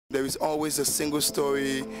there is always a single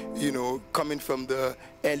story, you know, coming from the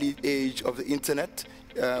early age of the internet,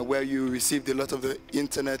 where you received a lot of the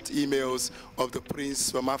internet emails of the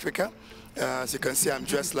prince from Africa. As you can see, I'm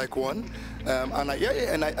dressed like one,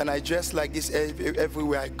 and I dress like this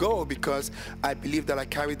everywhere I go, because I believe that I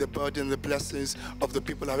carry the burden and the blessings of the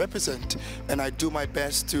people I represent, and I do my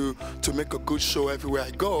best to make a good show everywhere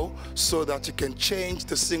I go, so that you can change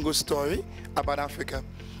the single story about Africa.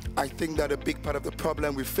 I think that a big part of the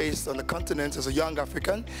problem we faced on the continent as a young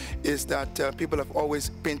African is that people have always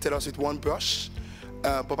painted us with one brush.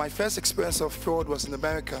 But my first experience of fraud was in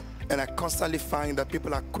America, and I constantly find that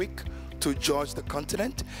people are quick to judge the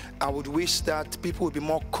continent. I would wish that people would be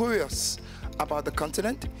more curious about the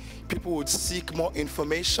continent. People would seek more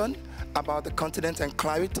information about the continent and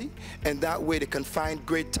clarity, and that way they can find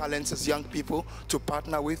great talents as young people to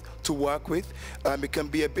partner with, to work with. It can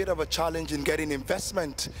be a bit of a challenge in getting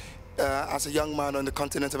investment as a young man on the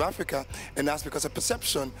continent of Africa, and that's because of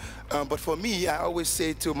perception. But for me, I always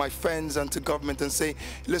say to my friends and to government and say,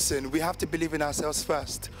 listen, we have to believe in ourselves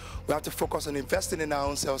first. We have to focus on investing in our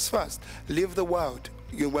own selves first. Leave the world.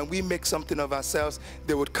 You know, when we make something of ourselves,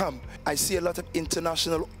 they would come. I see a lot of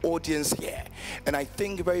international audience here, and I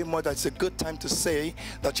think very much that it's a good time to say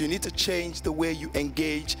that you need to change the way you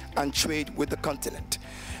engage and trade with the continent.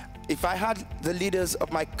 If I had the leaders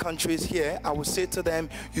of my countries here, I would say to them,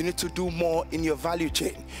 you need to do more in your value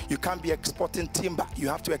chain. You can't be exporting timber. You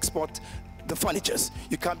have to export the furnitures.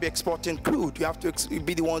 You can't be exporting crude. You have to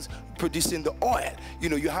be the ones producing the oil. You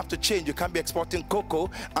know, you have to change. You can't be exporting cocoa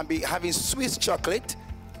and be having Swiss chocolate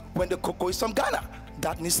when the cocoa is from Ghana.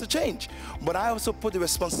 That needs to change. But I also put the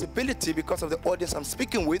responsibility, because of the audience I'm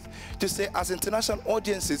speaking with, to say, as international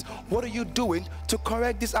audiences, what are you doing to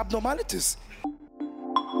correct these abnormalities?